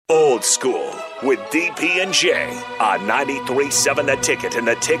Old School with DP and J on 93.7 The Ticket and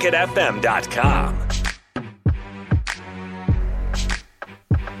theticketfm.com.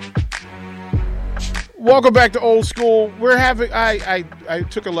 Welcome back to Old School. We're having I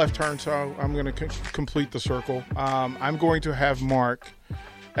took a left turn, so I'm going to complete the circle. I'm going to have Mark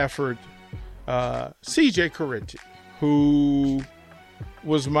Efford, CJ Carenti, who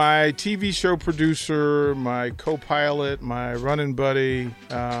was my TV show producer, my co-pilot, my running buddy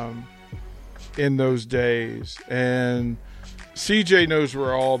in those days. And CJ knows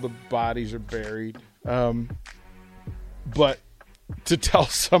where all the bodies are buried. But to tell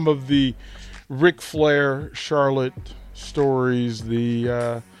some of the Ric Flair, Charlotte stories,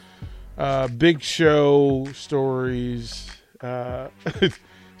 the Big Show stories,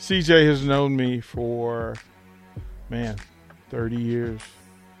 CJ has known me for, 30 years,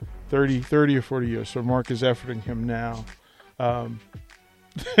 30 or 40 years. So Mark is efforting him now.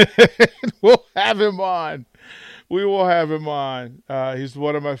 We'll have him on. We will have him on. He's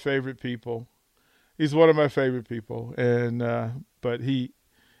one of my favorite people. And, but he's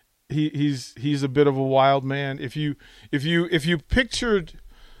a bit of a wild man. If you pictured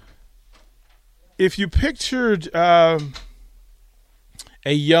a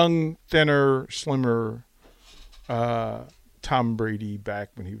young, thinner, slimmer, Tom Brady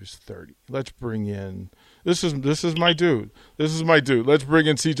back when he was 30. Let's bring in this is my dude. Let's bring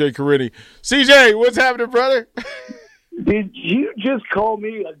in CJ Carenti. CJ, what's happening, brother? Did you just call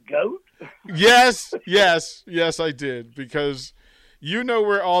me a goat? Yes, I did, because you know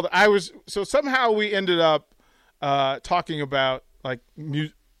where all the I was. So somehow we ended up talking about like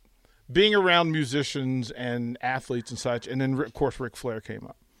being around musicians and athletes and such, and then of course Ric Flair came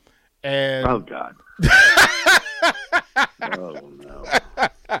up. And oh God. Oh no!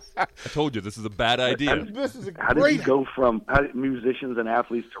 I told you this is a bad idea. How did you go from musicians and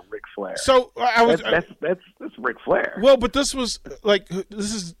athletes to Ric Flair? So I was that's Ric Flair. Well, but this was like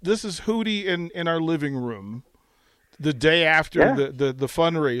this is Hootie in our living room the day after the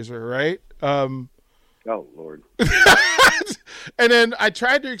fundraiser, right? Oh Lord! And then I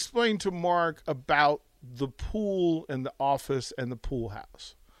tried to explain to Mark about the pool and the office and the pool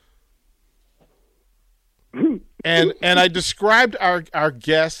house. And I described our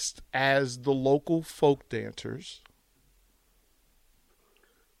guests as the local folk dancers.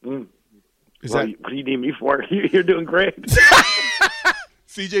 What do you need me for? You're doing great.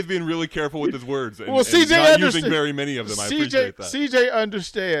 CJ's being really careful with his words. And, CJ not using very many of them. I appreciate that. CJ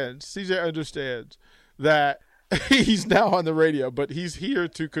understands that he's now on the radio, but he's here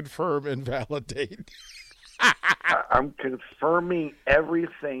to confirm and validate. I'm confirming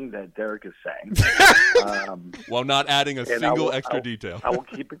everything that Derek is saying. While not adding a single extra detail. I will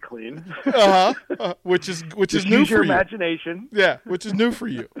keep it clean. Which is Just new use for your you. imagination. Yeah, which is new for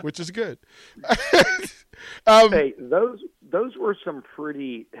you, which is good. Hey, those were some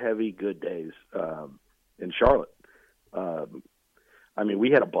pretty heavy good days in Charlotte. I mean, we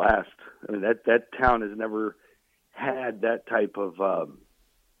had a blast. I mean, that town has never had that type of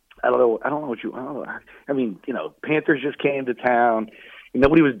I don't know. I mean, Panthers just came to town.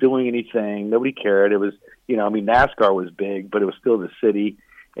 Nobody was doing anything. Nobody cared. It was, NASCAR was big, but it was still the city.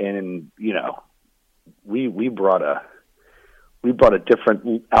 And, we brought a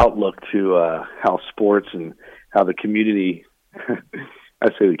different outlook to how sports and how the community, I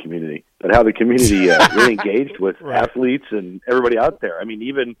say the community, but how the community really engaged with athletes and everybody out there. I mean,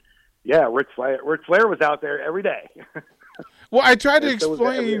 even, Ric Flair was out there every day. Well, I tried to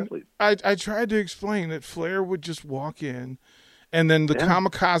explain. I tried to explain that Flair would just walk in, and then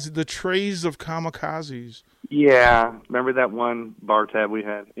the trays of kamikazes. Yeah, remember that one bar tab we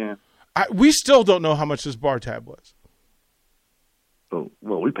had? Yeah, we still don't know how much this bar tab was. Oh,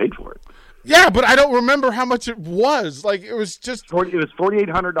 well, we paid for it. Yeah, but I don't remember how much it was. Like it was just it was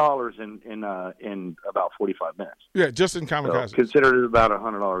 $4,800 in about 45 minutes. Yeah, just in kamikazes. So considered it about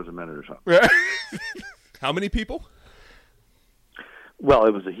 $100 a minute or something. Yeah. How many people? Well,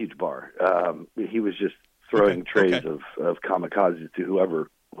 it was a huge bar. He was just throwing trays of kamikazes to whoever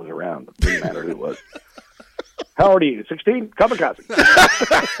was around. It didn't matter who it was. How old are you? 16? Kamikaze.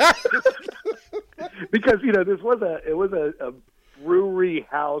 Because this was a brewery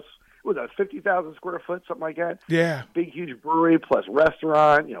house. It was a 50,000 square foot, something like that. Yeah, big huge brewery plus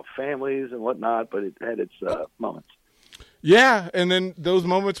restaurant. Families and whatnot. But it had its moments. Yeah, and then those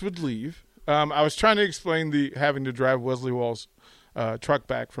moments would leave. I was trying to explain having to drive Wesley Wall's truck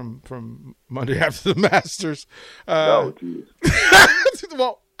back from Monday after the Masters. Oh, geez.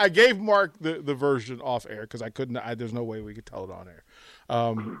 Well, I gave Mark the version off air because I couldn't. There's no way we could tell it on air.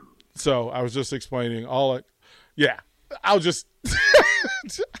 So I was just explaining all it. Yeah, I'll just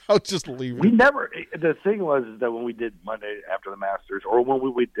leave it. We never. The thing was that when we did Monday after the Masters, or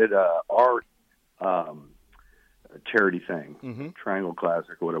when we did our charity thing, Triangle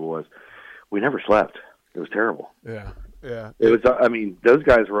Classic or whatever it was, we never slept. It was terrible. Yeah. It was. I mean, those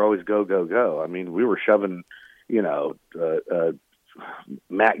guys were always go, go, go. I mean, we were shoving,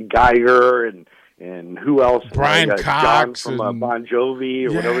 Matt Geiger and who else? Brian Cox John from Bon Jovi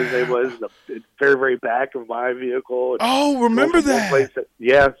or whatever his name was. The very, very back of my vehicle. Oh, remember that?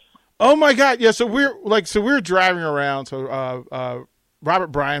 Yes. Oh my God! Yeah. So we're driving around. So Robert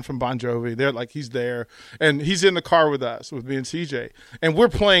Bryan from Bon Jovi, he's there, and he's in the car with us, with me and CJ, and we're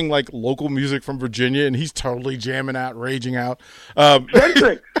playing like local music from Virginia, and he's totally jamming out, raging out.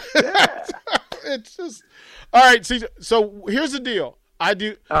 Kendrick. Yeah. It's just all right. CJ, so here's the deal. All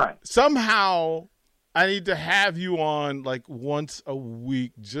right. Somehow I need to have you on like once a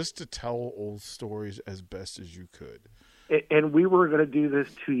week just to tell old stories as best as you could. And we were going to do this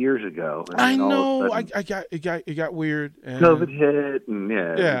 2 years ago. And I know. It got weird. And COVID hit, and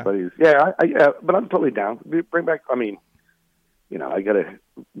but I'm totally down. Bring back. I mean, I got to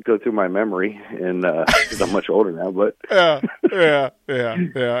go through my memory, and because I'm much older now. But yeah.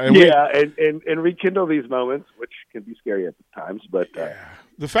 And rekindle these moments, which can be scary at times. But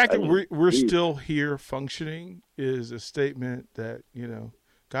the fact that we're still here functioning is a statement that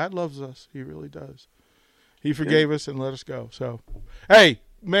God loves us. He really does. He forgave us and let us go. So, hey,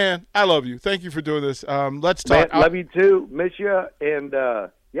 man, I love you. Thank you for doing this. Let's talk. Man, love you too. Miss you. And,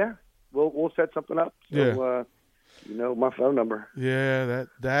 we'll set something up. So, my phone number. Yeah,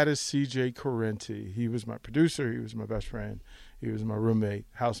 that is CJ Correnti. He was my producer. He was my best friend. He was my roommate,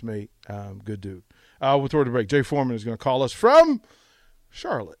 housemate. Good dude. We'll throw it to break. Jay Foreman is going to call us from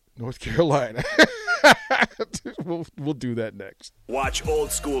Charlotte, North Carolina. We'll do that next. Watch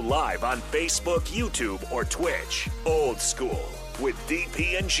Old School live on Facebook, YouTube, or Twitch. Old School with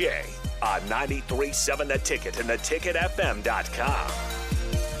DP and J on 93.7 The Ticket and theticketfm.com.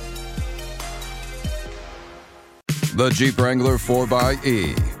 The Jeep Wrangler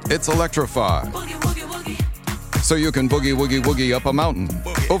 4xE. It's electrified. Boogie, woogie, woogie. So you can boogie, woogie, woogie up a mountain,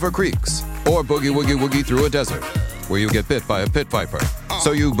 over creeks, or boogie, woogie, woogie through a desert where you get bit by a pit viper.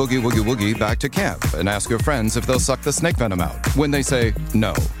 So you boogie, woogie, woogie back to camp and ask your friends if they'll suck the snake venom out. When they say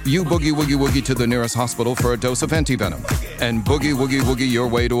no, you boogie, woogie, woogie to the nearest hospital for a dose of antivenom and boogie, woogie, woogie your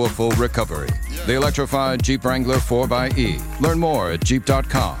way to a full recovery. The electrified Jeep Wrangler 4xE. Learn more at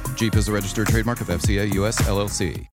Jeep.com. Jeep is a registered trademark of FCA US LLC.